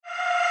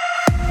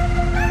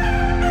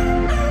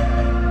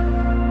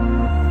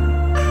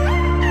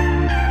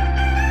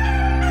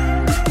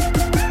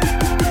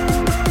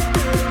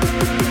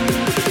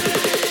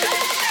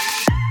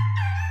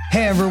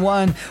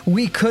everyone.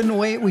 We couldn't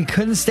wait. We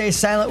couldn't stay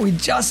silent. We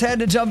just had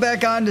to jump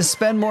back on to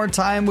spend more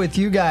time with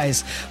you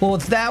guys. Well,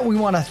 with that, we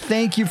want to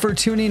thank you for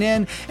tuning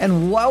in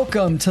and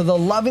welcome to the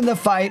Loving the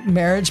Fight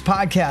Marriage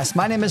Podcast.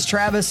 My name is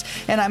Travis,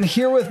 and I'm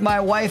here with my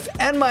wife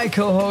and my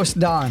co-host,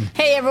 Dawn.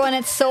 Hey, everyone.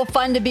 It's so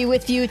fun to be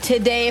with you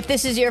today. If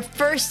this is your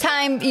first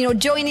time,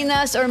 joining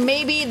us, or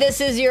maybe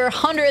this is your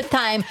 100th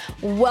time,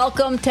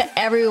 welcome to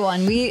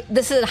everyone.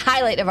 This is a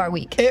highlight of our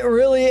week. It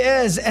really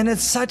is. And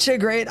it's such a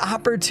great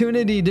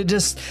opportunity to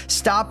just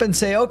stop and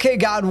say, okay,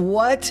 God,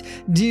 what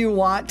do you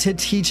want to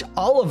teach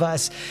all of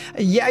us?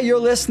 Yeah, you're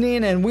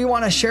listening and we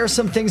want to share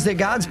some things that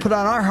God's put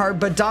on our heart.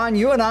 But Dawn,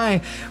 you and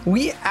I,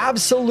 we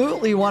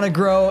absolutely want to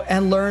grow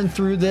and learn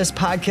through this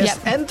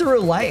podcast and through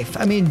life.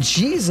 I mean,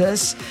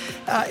 Jesus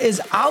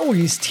is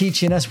always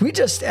teaching us. We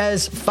just,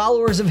 as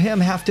followers of him,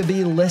 have to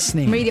be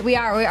listening.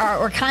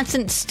 We're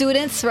constant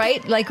students,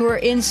 right? Like we're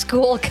in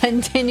school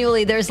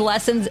continually. There's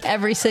lessons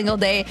every single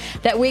day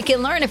that we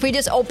can learn if we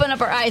just open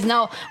up our eyes.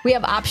 Now, we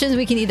have options.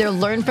 We can either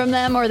learn from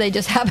them or they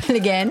just happen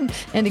again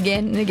and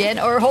again and again,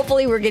 or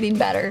hopefully we're getting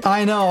better.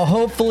 I know.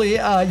 Hopefully,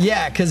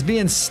 because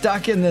being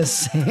stuck in the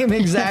same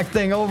exact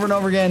thing over and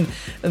over again,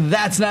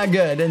 that's not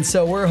good. And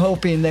so we're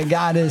hoping that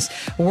God is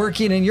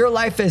working in your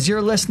life as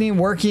you're listening,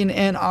 working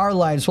in our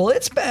lives. Well,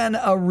 it's been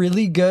a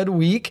really good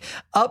week,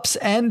 ups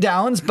and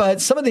downs, but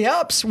some of the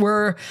ups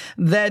were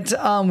that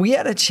we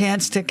had a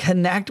chance to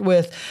connect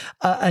with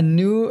a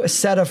new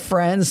set of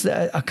friends,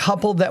 a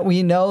couple that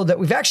we know that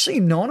we've actually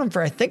known them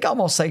for, I think,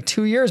 almost like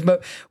 2 years,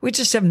 but we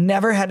just have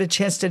never had a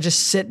chance to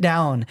just sit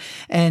down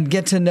and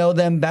get to know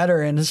them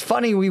better. And it's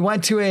funny, we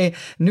went to a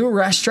new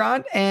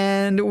restaurant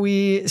and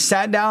we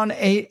sat down,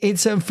 ate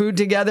some food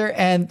together,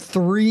 and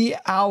 3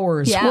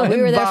 hours went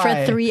we were there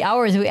by. for 3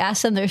 hours. We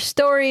asked them their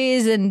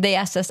stories and they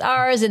asked us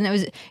ours, and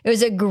it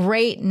was a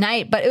great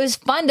night, but it was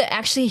fun to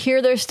actually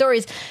hear their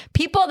stories.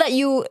 People that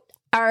you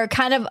are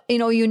kind of,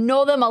 you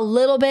know them a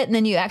little bit, and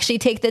then you actually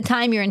take the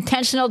time, you're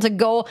intentional to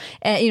go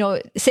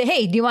and, say,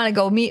 hey, do you want to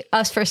go meet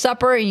us for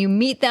supper? And you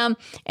meet them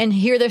and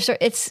hear their story.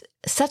 It's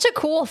such a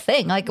cool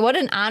thing. Like, what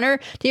an honor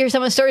to hear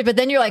someone's stories. But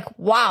then you're like,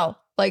 wow,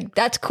 like,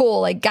 that's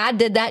cool. Like, God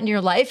did that in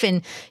your life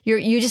and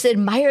you just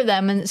admire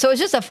them. And so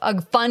it's just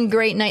a fun,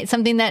 great night,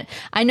 something that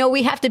I know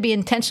we have to be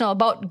intentional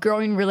about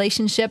growing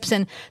relationships.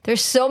 And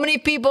there's so many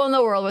people in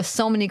the world with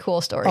so many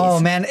cool stories.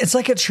 Oh man, it's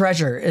like a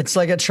treasure. It's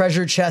like a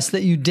treasure chest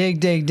that you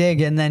dig,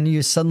 and then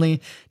you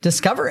suddenly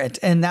discover it.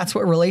 And that's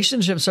what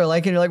relationships are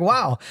like. And you're like,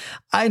 wow,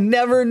 I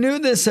never knew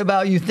this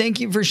about you.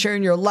 Thank you for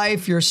sharing your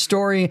life, your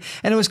story.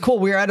 And it was cool.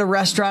 We were at a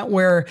restaurant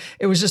where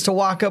it was just a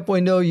walk-up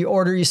window. You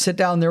order, you sit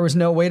down. There was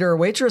no waiter or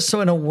waitress.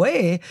 So in a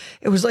way,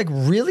 it was like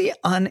really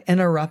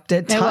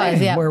uninterrupted time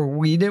where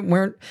we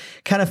weren't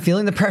kind of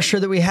feeling the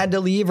pressure that we had to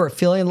leave or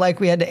feeling like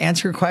we had to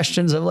answer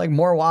questions of like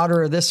more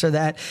water or this or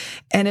that.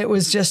 And it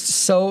was just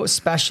so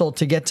special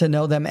to get to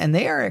know them. And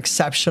they are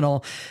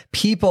exceptional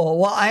people.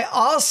 Well, I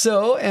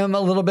also am a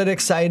little bit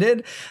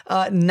excited,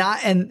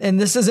 and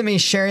this isn't me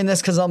sharing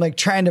this because I'm like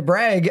trying to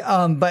brag,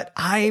 but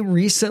I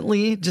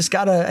recently just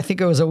I think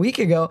it was a week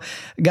ago,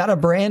 got a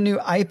brand new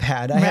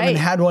iPad. I haven't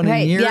had one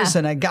in years,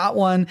 and I got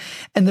one.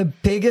 And the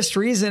biggest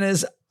reason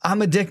is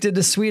I'm addicted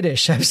to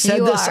Swedish. I've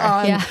said this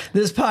on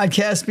this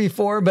podcast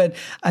before, but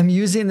I'm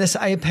using this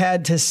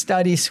iPad to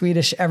study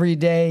Swedish every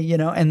day,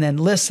 and then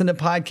listen to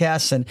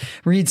podcasts and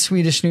read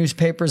Swedish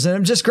newspapers. And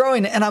I'm just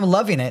growing and I'm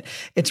loving it.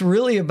 It's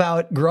really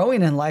about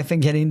growing in life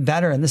and getting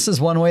better. And this is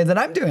one way that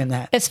I'm doing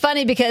that. It's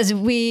funny because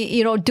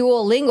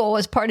Duolingo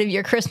was part of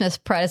your Christmas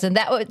present.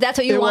 That's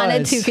what you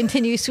wanted to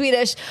continue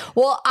Swedish.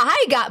 Well,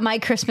 I got my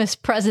Christmas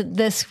present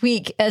this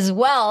week as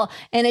well.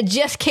 And it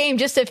just came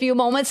just a few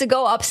moments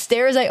ago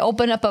upstairs. I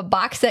opened up a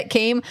box that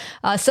came.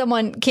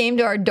 Someone came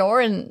to our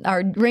door and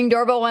our Ring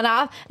doorbell went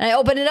off and I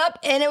opened it up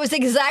and it was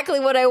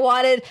exactly what I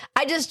wanted.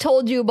 I just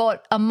told you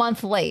about a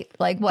month late,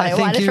 like what I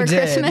wanted for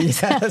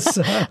Christmas. Yes.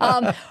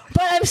 But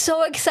I'm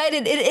so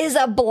excited. It is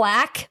a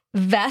black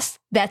vest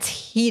that's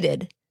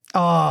heated.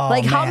 Oh,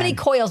 like how many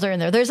coils are in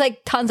there? There's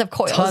like tons of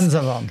coils. Tons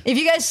of them. If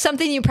you guys,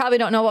 something you probably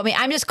don't know about me,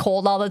 I'm just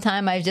cold all the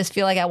time. I just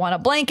feel like I want a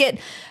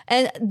blanket.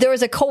 And there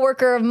was a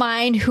coworker of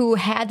mine who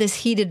had this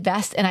heated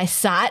vest and I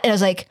saw it and I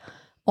was like,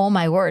 oh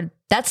my word,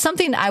 that's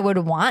something I would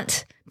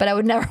want, but I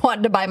would never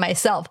want to buy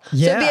myself.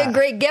 Yeah. So it'd be a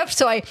great gift.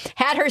 So I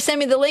had her send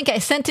me the link. I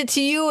sent it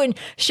to you and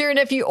sure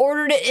enough, you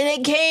ordered it and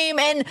it came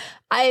and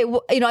I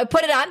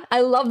put it on.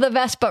 I love the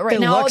vest, but right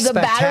now the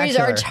batteries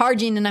are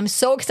charging and I'm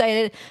so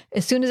excited.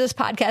 As soon as this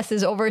podcast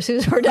is over, as soon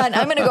as we're done,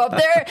 I'm going to go up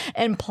there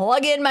and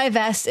plug in my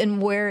vest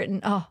and wear it.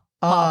 And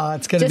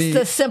it's going to be just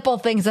the simple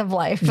things of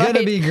life. Going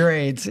to be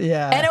great.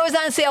 Yeah. And it was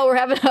on sale. We're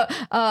having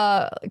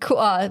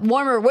a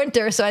warmer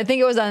winter. So I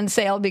think it was on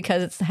sale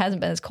because it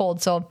hasn't been as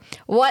cold. So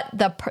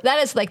that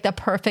is like the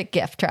perfect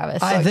gift, Travis.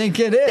 So I think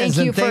it is.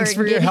 Thanks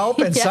for your help.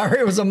 And sorry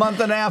it was a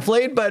month and a half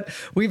late, but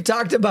we've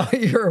talked about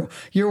your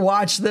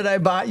watch that I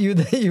bought you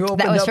that you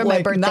opened up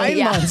like birthday,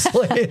 9 months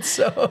late.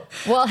 So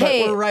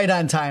hey, we're right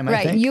on time. Right.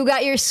 I think. You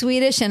got your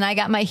Swedish and I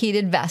got my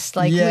heated vest.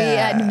 Like we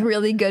had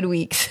really good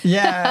weeks.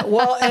 Yeah.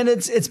 Well, and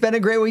it's been been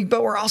a great week,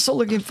 but we're also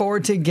looking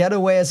forward to get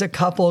away as a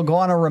couple, go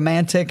on a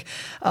romantic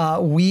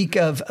week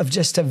of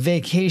just a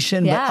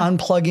vacation, but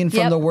unplugging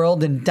from the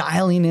world and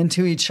dialing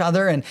into each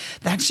other. And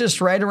that's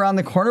just right around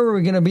the corner.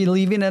 We're going to be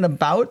leaving in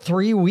about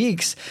 3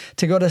 weeks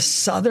to go to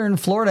southern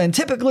Florida. And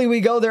typically we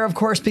go there, of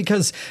course,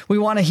 because we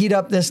want to heat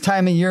up this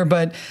time of year.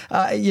 But,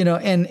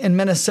 in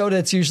Minnesota,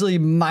 it's usually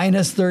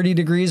minus 30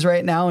 degrees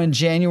right now in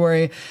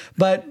January.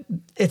 But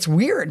it's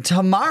weird.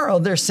 Tomorrow,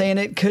 they're saying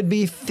it could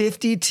be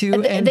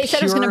 52 and they said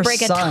it was going to break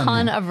sun. A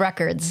ton of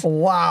records.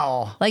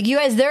 Wow. Like, you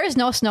guys, there is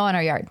no snow in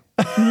our yard.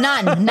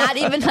 None. Not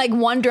even like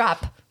one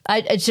drop.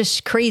 It's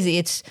just crazy.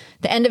 It's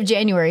the end of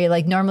January.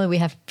 Like, normally we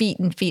have feet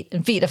and feet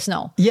and feet of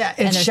snow. Yeah,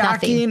 it's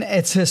shocking. Nothing.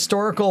 It's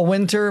historical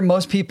winter.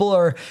 Most people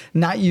are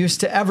not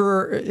used to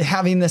ever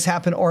having this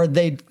happen, or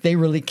they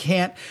really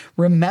can't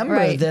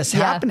remember this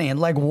happening.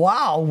 Like,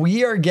 wow,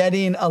 we are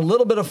getting a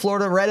little bit of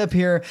Florida right up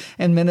here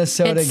in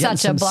Minnesota. It's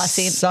such a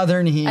blessing.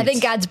 Southern heat. I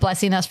think God's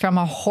blessing us from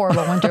a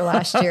horrible winter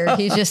last year.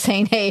 He's just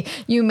saying, hey,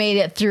 you made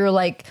it through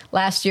like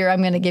last year.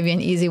 I'm going to give you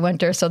an easy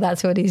winter. So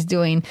that's what he's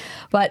doing.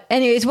 But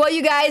anyways, well,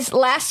 you guys,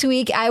 last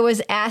week I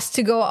was asked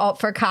to go out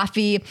for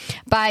coffee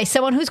by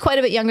someone who's quite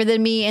a bit younger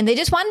than me, and they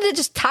just wanted to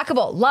just talk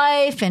about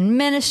life and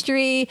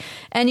ministry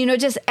and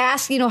just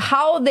ask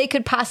how they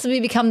could possibly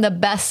become the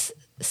best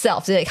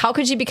self. Like, how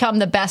could you become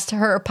the best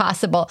her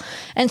possible?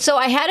 And so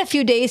I had a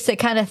few days to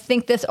kind of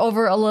think this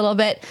over a little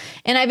bit,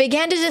 and I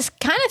began to just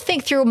kind of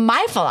think through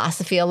my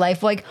philosophy of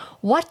life. Like,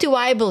 what do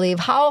I believe?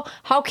 How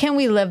can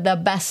we live the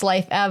best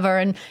life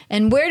ever?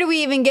 And where do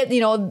we even get,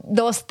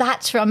 those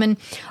thoughts from? And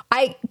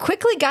I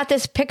quickly got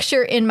this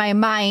picture in my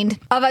mind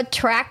of a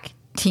track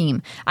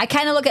team. I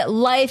kind of look at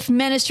life,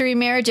 ministry,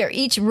 marriage, or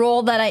each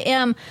role that I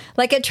am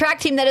like a track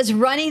team that is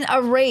running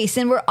a race,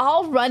 and we're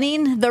all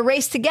running the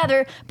race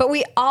together, but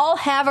we all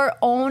have our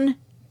own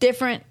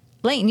different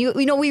lane.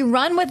 We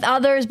run with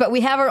others, but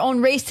we have our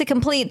own race to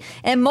complete,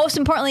 and most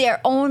importantly,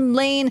 our own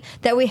lane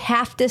that we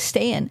have to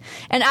stay in.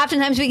 And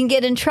oftentimes we can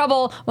get in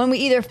trouble when we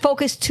either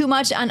focus too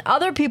much on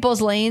other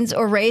people's lanes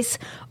or race,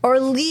 or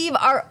leave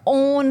our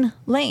own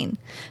lane.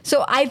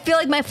 So I feel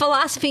like my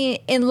philosophy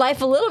in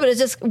life a little bit is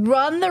just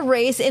run the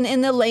race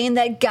in the lane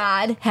that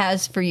God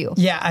has for you.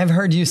 Yeah, I've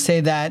heard you say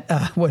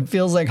that what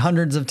feels like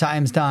hundreds of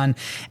times, Dawn.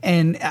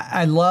 And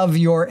I love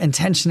your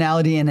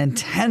intentionality and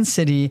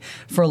intensity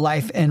for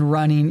life and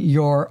running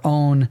your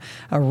own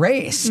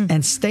race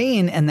and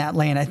staying in that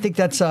lane. I think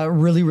that's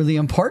really, really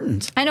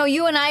important. I know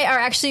you and I are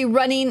actually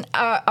running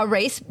a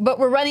race, but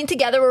we're running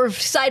together. We're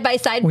side by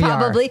side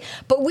probably,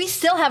 but we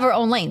still have our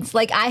own lanes.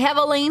 Like, I have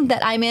a lane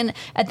that I'm in.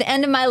 At the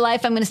end of my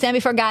life, I'm going to stand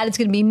before God. It's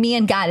going to be me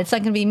and God. It's not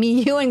going to be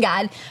me, you, and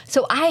God.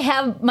 So I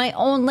have my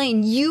own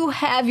lane. You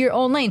have your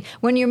own lane.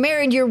 When you're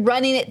married, you're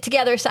running it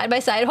together side by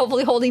side,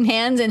 hopefully holding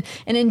hands and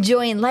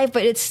enjoying life.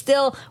 But it's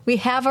still, we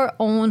have our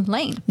own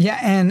lane. Yeah,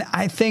 and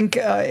I think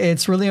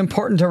it's really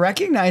important to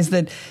recognize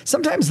that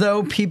sometimes,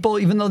 though, people,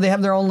 even though they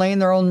have their own lane,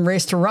 their own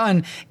race to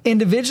run,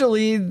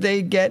 individually,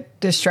 they get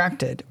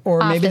distracted, or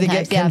maybe they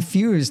get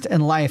confused in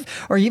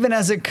life, or even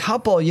as a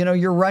couple,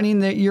 you're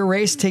running your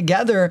race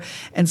together,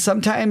 and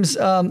sometimes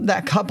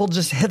that couple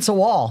just hits a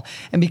wall,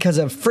 and because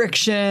of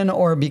friction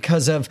or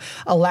because of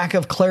a lack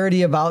of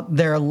clarity about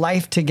their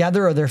life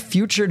together or their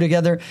future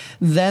together,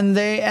 then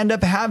they end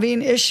up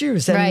having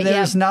issues, and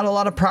there's not a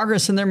lot of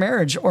progress in their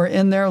marriage or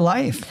in their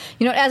life.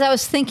 As I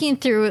was thinking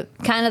through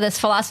kind of this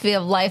philosophy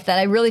of life that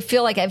I really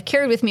feel like I've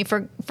carried with me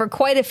for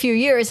quite a few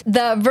years,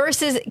 the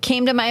verses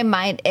came to my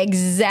mind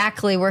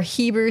exactly were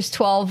Hebrews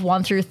 12,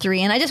 1 through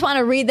 3. And I just want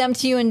to read them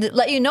to you and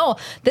let you know,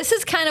 this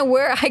is kind of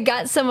where I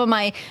got some of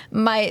my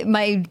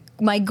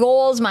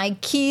goals, my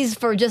keys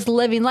for just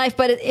living life.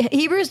 But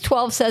Hebrews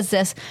 12 says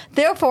this: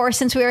 "Therefore,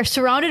 since we are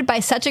surrounded by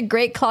such a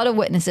great cloud of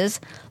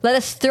witnesses, let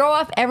us throw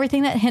off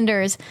everything that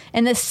hinders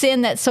and the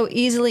sin that so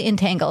easily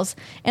entangles,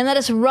 and let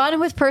us run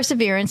with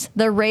perseverance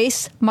the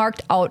race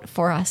marked out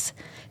for us,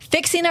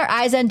 fixing our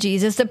eyes on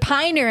Jesus, the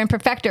pioneer and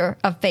perfecter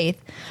of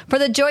faith. For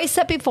the joy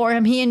set before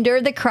him, he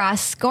endured the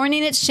cross,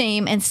 scorning its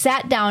shame, and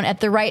sat down at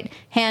the right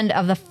hand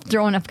of the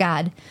throne of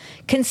God.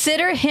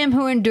 Consider him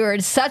who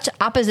endured such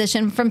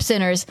opposition from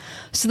sinners,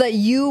 so that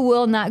you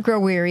will not grow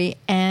weary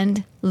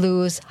and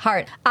lose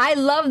heart." I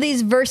love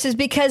these verses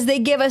because they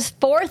give us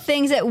 4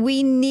 things that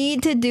we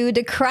need to do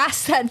to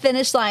cross that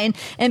finish line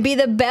and be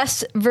the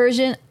best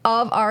version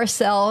of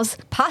ourselves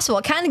possible.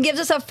 It kind of gives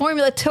us a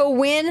formula to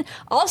win,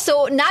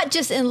 also not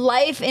just in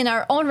life, in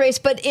our own race,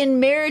 but in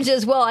marriage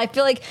as well. I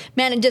feel like,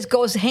 man, it just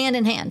goes hand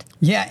in hand.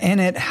 Yeah, and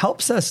it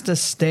helps us to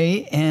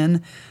stay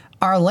in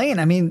our lane.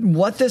 I mean,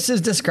 what this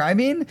is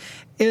describing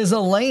is a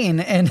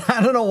lane. And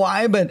I don't know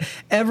why, but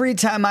every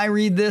time I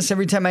read this,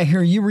 every time I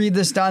hear you read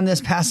this, Dawn,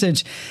 this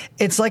passage,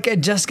 it's like I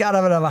just got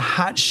out of a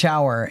hot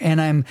shower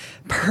and I'm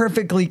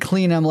perfectly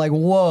clean. I'm like,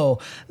 whoa,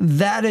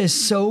 that is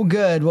so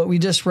good. What we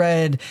just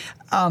read.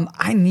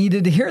 I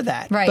needed to hear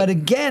that. Right. But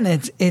again,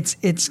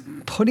 it's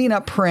putting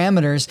up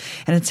parameters,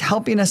 and it's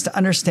helping us to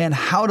understand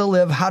how to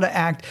live, how to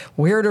act,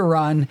 where to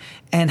run,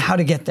 and how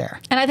to get there.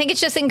 And I think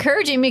it's just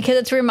encouraging me because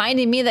it's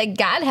reminding me that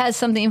God has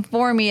something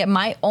for me at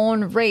my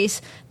own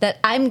race that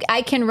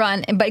I can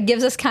run, but it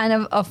gives us kind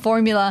of a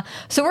formula.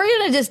 So we're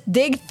going to just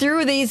dig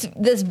through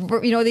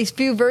these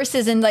few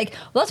verses and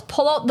let's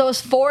pull out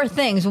those 4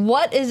 things.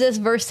 What is this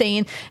verse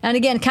saying? And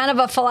again, kind of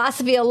a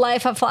philosophy of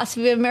life, a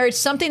philosophy of marriage,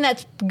 something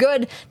that's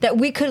good that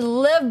we could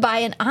live by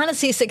and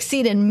honestly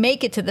succeed and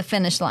make it to the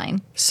finish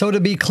line. So to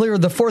be clear,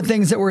 the 4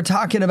 things that we're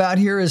talking about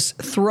here is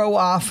throw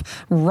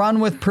off, run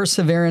with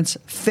perseverance,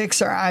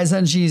 fix our eyes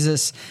on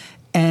Jesus,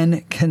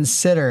 and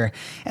consider.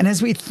 And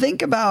as we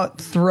think about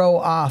throw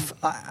off,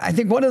 I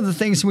think one of the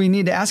things we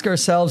need to ask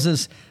ourselves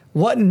is,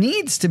 what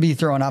needs to be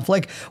thrown off?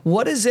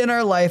 What is in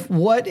our life?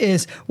 What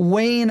is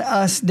weighing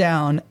us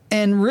down?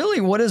 And really,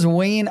 what is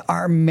weighing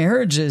our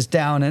marriages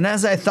down? And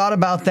as I thought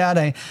about that,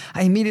 I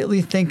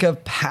immediately think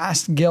of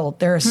past guilt.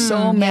 There are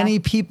so many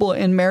people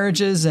in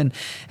marriages, and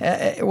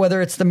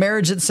whether it's the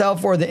marriage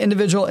itself or the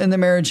individual in the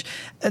marriage,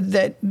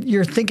 that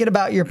you're thinking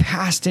about your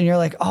past and you're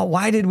like, oh,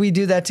 why did we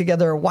do that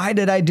together? Or why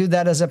did I do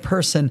that as a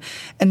person?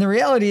 And the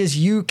reality is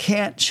you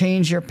can't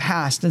change your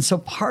past. And so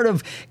part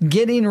of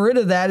getting rid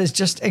of that is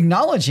just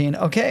acknowledging,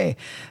 okay,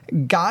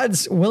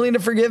 God's willing to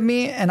forgive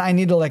me and I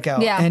need to let go.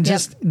 And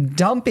just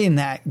dumping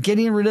that,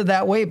 getting rid of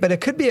that weight. But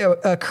it could be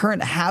a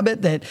current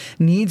habit that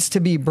needs to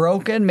be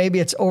broken. Maybe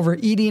it's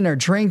overeating or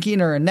drinking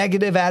or a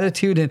negative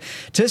attitude, and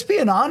just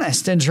being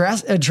honest and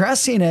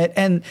addressing it.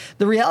 And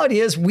the reality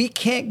is we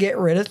can't get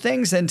rid of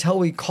things until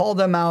we call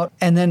them out.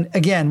 And then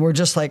again, we're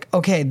just like,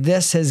 okay,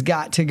 this has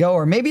got to go.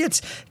 Or maybe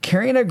it's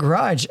carrying a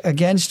grudge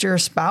against your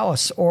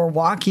spouse or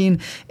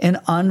walking in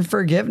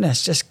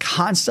unforgiveness, just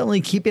constantly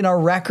keeping a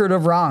record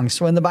of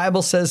wrongs when the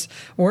Bible says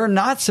we're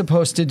not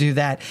supposed to do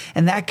that.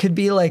 And that could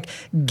be like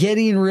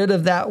getting rid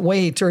of that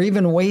weight or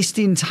even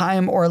wasting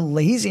time or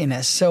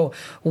laziness. So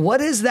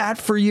what is that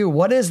for you?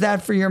 What is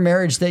that for your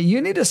marriage that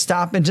you need to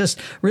stop and just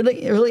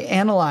really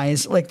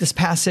analyze, like this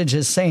passage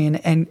is saying,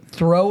 and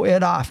throw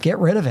it off, get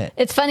rid of it?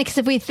 It's funny because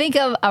if we think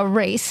of a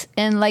race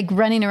and like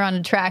running around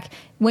a track,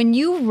 when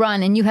you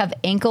run and you have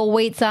ankle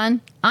weights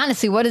on,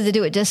 honestly, what does it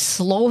do? It just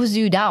slows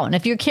you down.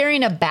 If you're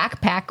carrying a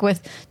backpack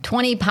with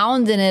 20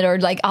 pounds in it or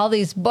like all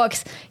these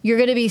books, you're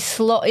going to be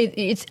slow.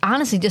 It's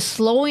honestly just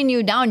slowing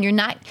you down.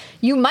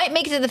 You might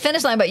make it to the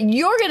finish line, but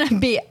you're going to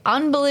be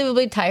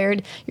unbelievably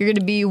tired. You're going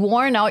to be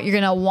worn out. You're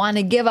going to want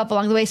to give up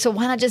along the way. So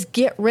why not just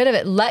get rid of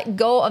it? Let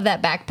go of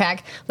that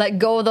backpack. Let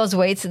go of those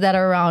weights that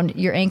are around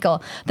your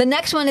ankle. The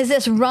next one is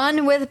this: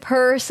 run with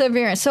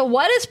perseverance. So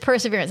what is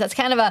perseverance? That's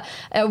kind of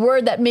a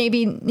word that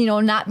maybe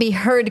not be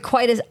heard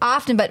quite as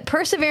often, but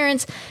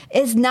perseverance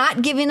is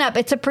not giving up.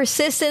 It's a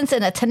persistence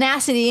and a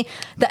tenacity,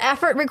 the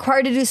effort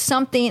required to do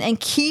something and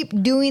keep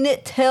doing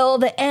it till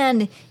the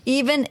end,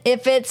 even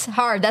if it's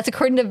hard. That's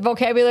according to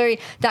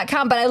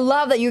vocabulary.com. But I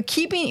love that you're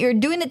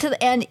doing it to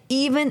the end,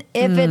 even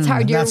if it's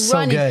hard. You're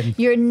running. So good.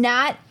 You're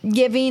not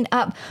giving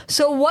up.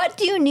 So what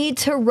do you need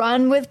to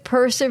run with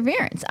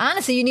perseverance?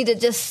 Honestly, you need to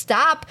just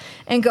stop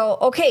and go,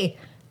 okay,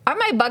 are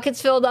my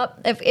buckets filled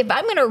up? If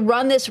I'm going to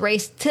run this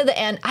race to the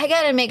end, I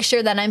got to make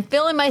sure that I'm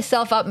filling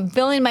myself up and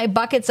filling my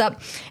buckets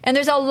up. And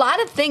there's a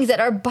lot of things that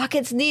our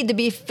buckets need to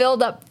be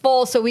filled up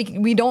full so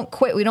we don't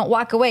quit, we don't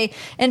walk away.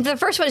 And the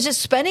first one is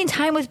just spending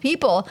time with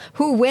people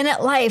who win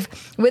at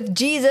life, with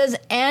Jesus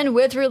and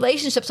with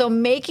relationships. So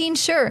making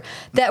sure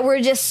that we're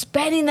just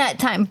spending that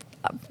time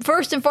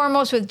first and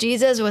foremost with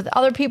Jesus, with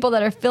other people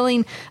that are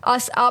filling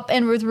us up,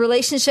 and with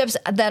relationships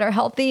that are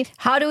healthy.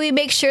 How do we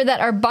make sure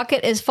that our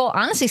bucket is full?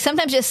 Honestly,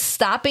 sometimes just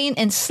stopping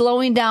and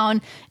slowing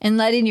down and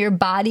letting your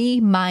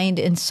body, mind,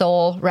 and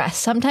soul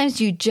rest.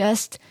 Sometimes you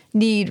just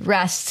need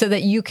rest so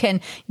that you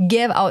can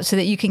give out, so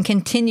that you can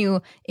continue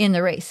in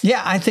the race.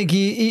 Yeah, I think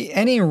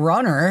any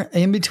runner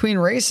in between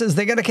races,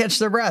 they got to catch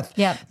their breath.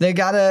 Yep. They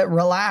got to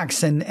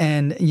relax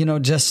and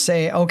just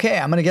say, okay,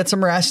 I'm going to get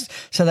some rest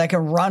so that I can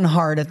run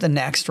hard at the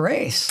next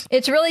race.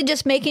 It's really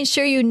just making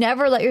sure you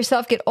never let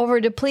yourself get over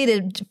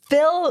depleted.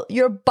 Fill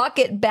your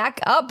bucket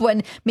back up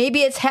when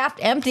maybe it's half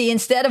empty,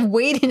 instead of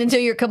waiting until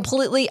you're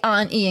completely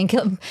on E.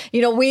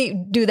 And we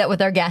do that with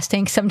our gas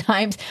tank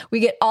sometimes. We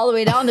get all the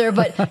way down there,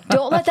 but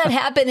don't let that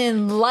happen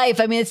in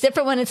life. I mean, it's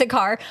different when it's a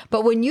car,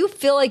 but when you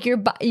feel like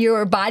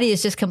your body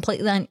is just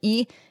completely on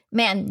E,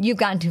 man, you've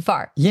gone too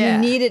far.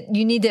 Yeah.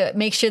 You need to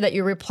make sure that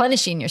you're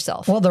replenishing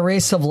yourself. Well, the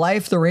race of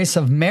life, the race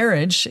of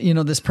marriage,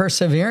 this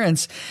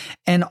perseverance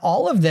and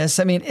all of this,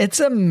 I mean, it's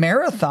a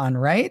marathon,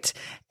 right?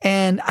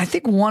 And I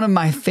think one of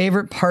my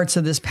favorite parts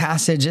of this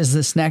passage is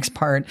this next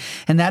part,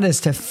 and that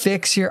is to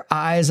fix your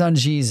eyes on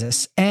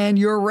Jesus and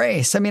your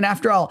race. I mean,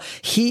 after all,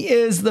 he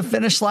is the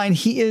finish line.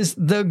 He is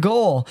the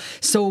goal.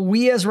 So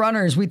we as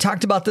runners, we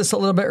talked about this a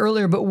little bit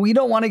earlier, but we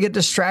don't want to get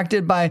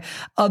distracted by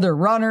other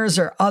runners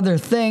or other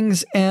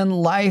things in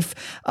life.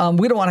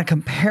 We don't want to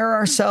compare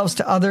ourselves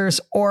to others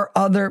or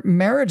other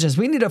marriages.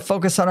 We need to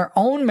focus on our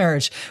own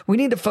marriage. We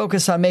need to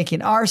focus on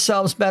making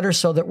ourselves better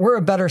so that we're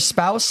a better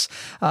spouse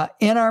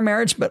in our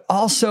marriage, but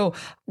also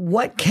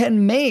what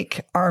can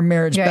make our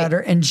marriage better.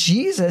 And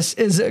Jesus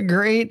is a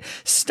great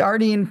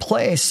starting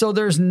place. So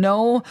there's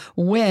no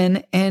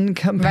win in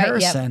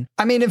comparison.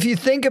 I mean, if you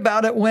think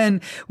about it, when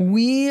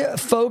we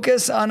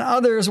focus on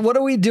others, what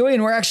are we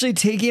doing? We're actually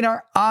taking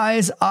our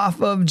eyes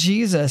off of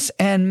Jesus.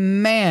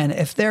 And man,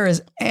 if there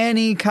is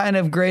any kind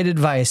of great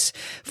advice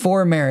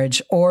for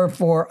marriage or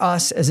for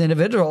us as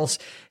individuals,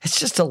 it's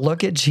just to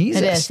look at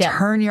Jesus. It is, yeah.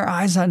 Turn your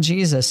eyes on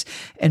Jesus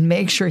and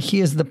make sure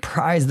he is the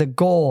prize, the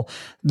goal,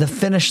 the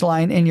finish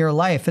line in your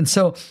life. And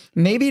so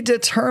maybe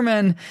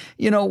determine,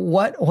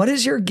 what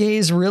is your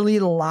gaze really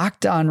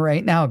locked on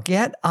right now?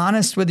 Get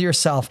honest with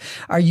yourself.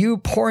 Are you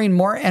pouring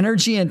more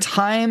energy and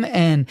time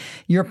and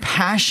your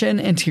passion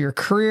into your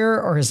career,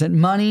 or is it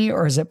money,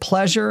 or is it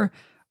pleasure?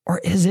 Or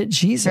is it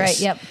Jesus? Right,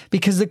 yep.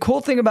 Because the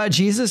cool thing about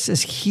Jesus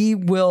is he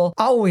will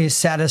always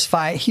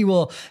satisfy. He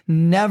will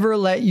never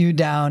let you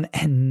down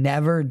and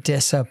never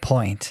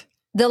disappoint.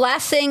 The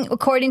last thing,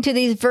 according to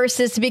these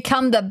verses, to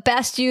become the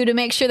best you, to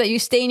make sure that you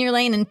stay in your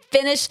lane and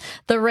finish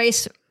the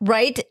race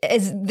right,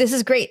 this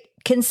is great.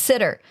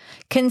 Consider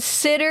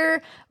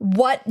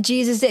what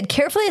Jesus did.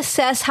 Carefully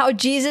assess how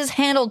Jesus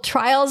handled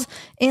trials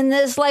in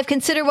this life.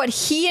 Consider what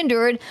he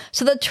endured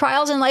so the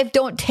trials in life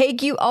don't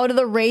take you out of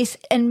the race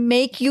and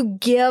make you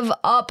give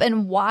up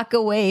and walk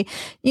away.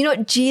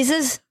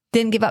 Jesus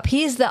didn't give up.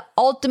 He is the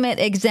ultimate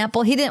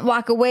example. He didn't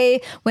walk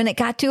away when it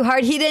got too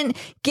hard. He didn't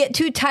get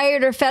too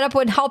tired or fed up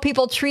with how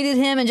people treated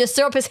him and just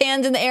throw up his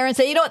hands in the air and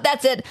say,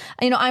 that's it.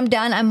 I'm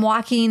done. I'm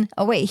walking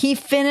away. He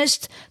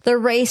finished the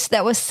race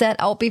that was set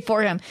out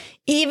before him.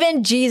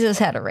 Even Jesus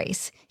had a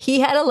race.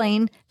 He had a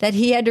lane that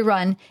he had to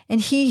run,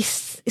 and he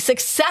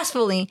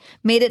successfully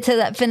made it to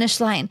that finish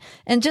line.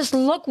 And just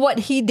look what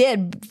he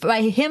did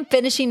by him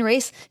finishing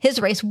his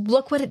race.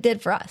 Look what it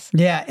did for us.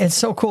 Yeah, it's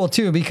so cool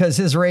too, because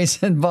his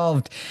race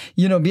involved,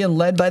 being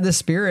led by the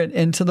Spirit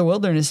into the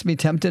wilderness to be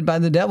tempted by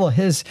the devil.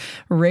 His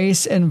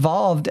race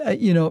involved,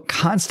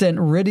 constant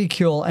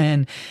ridicule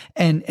and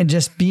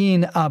just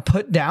being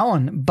put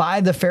down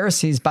by the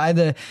Pharisees, by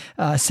the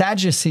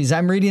Sadducees.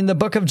 I'm reading the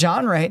book of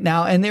John right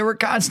now, and they were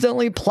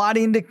constantly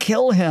plotting to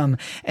kill him.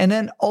 And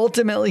then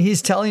ultimately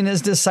he's telling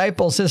his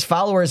disciples, his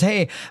followers,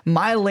 hey,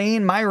 my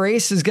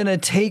race is going to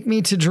take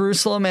me to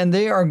Jerusalem, and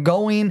they are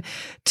going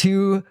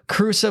to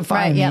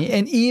crucify me. Yep.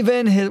 And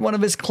even one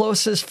of his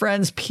closest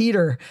friends,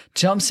 Peter,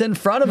 jumps in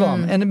front of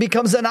him, and it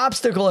becomes an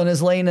obstacle in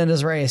his lane in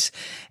his race.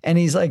 And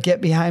he's like,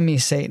 get behind me,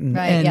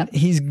 Satan.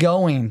 He's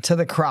going to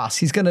the cross.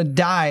 He's going to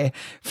die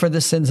for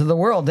the sins of the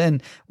world.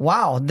 And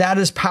wow, that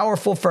is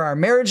powerful for our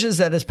marriages.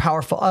 That is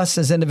powerful for us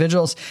as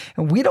individuals.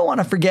 And we don't want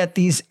to forget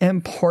these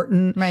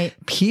important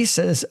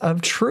pieces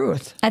of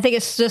truth. I think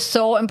it's just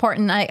so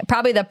important.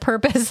 Probably the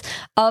purpose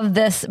of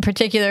this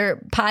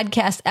particular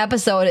podcast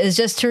episode is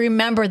just to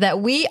remember that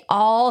we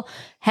all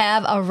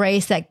have a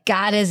race that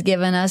God has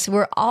given us.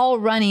 We're all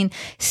running.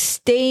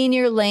 Stay in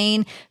your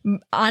lane.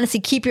 Honestly,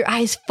 keep your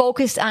eyes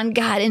focused on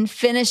God and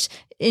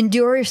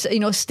endure,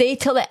 stay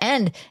till the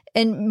end,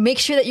 and make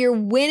sure that you're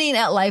winning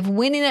at life,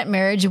 winning at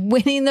marriage,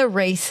 winning the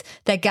race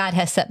that God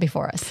has set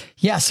before us.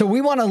 Yeah. So we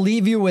want to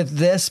leave you with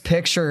this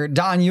picture.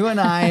 Don, you and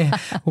I,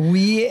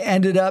 we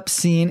ended up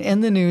seeing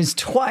in the news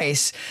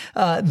twice.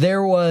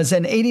 There was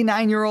an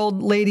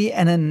 89-year-old lady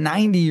and a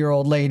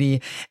 90-year-old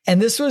lady.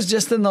 And this was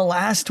just in the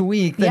last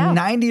week. The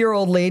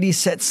 90-year-old lady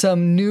set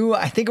some new,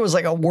 I think it was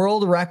like a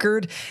world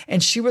record.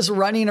 And she was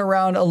running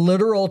around a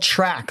literal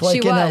track,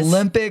 like an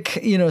Olympic,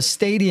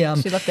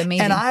 stadium. She looked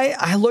amazing. And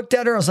I looked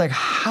at her, I was like,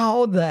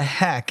 how the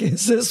heck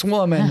is this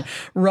woman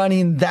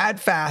running that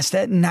fast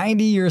at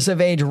 90 years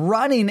of age,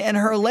 running in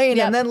her lane?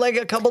 Yep. And then like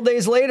a couple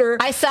days later,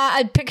 I saw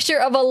a picture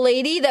of a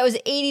lady that was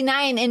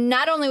 89, and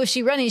not only was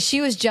she running, she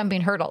was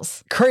jumping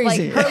hurdles.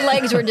 Crazy. Like her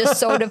legs were just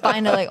so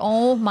defined. Like,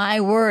 oh my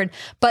word.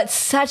 But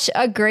such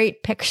a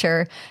great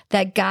picture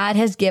that God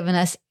has given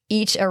us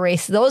each a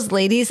race. Those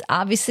ladies,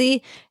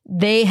 obviously,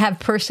 they have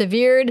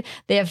persevered.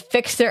 They have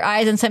fixed their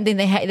eyes on something.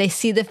 They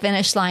see the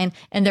finish line,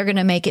 and they're going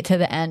to make it to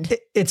the end.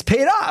 It's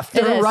paid off.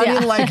 They're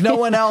running like no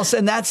one else.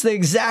 And that's the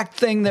exact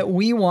thing that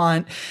we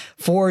want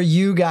for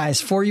you guys,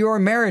 for your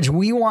marriage.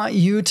 We want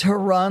you to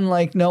run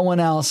like no one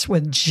else,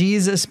 with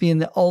Jesus being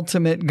the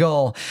ultimate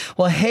goal.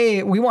 Well,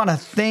 hey, we want to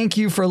thank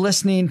you for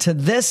listening to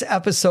this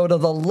episode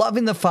of the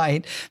Loving the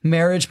Fight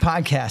Marriage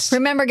Podcast.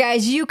 Remember,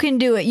 guys, you can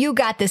do it. You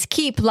got this.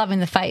 Keep loving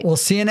the fight. We'll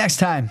see you next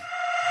time.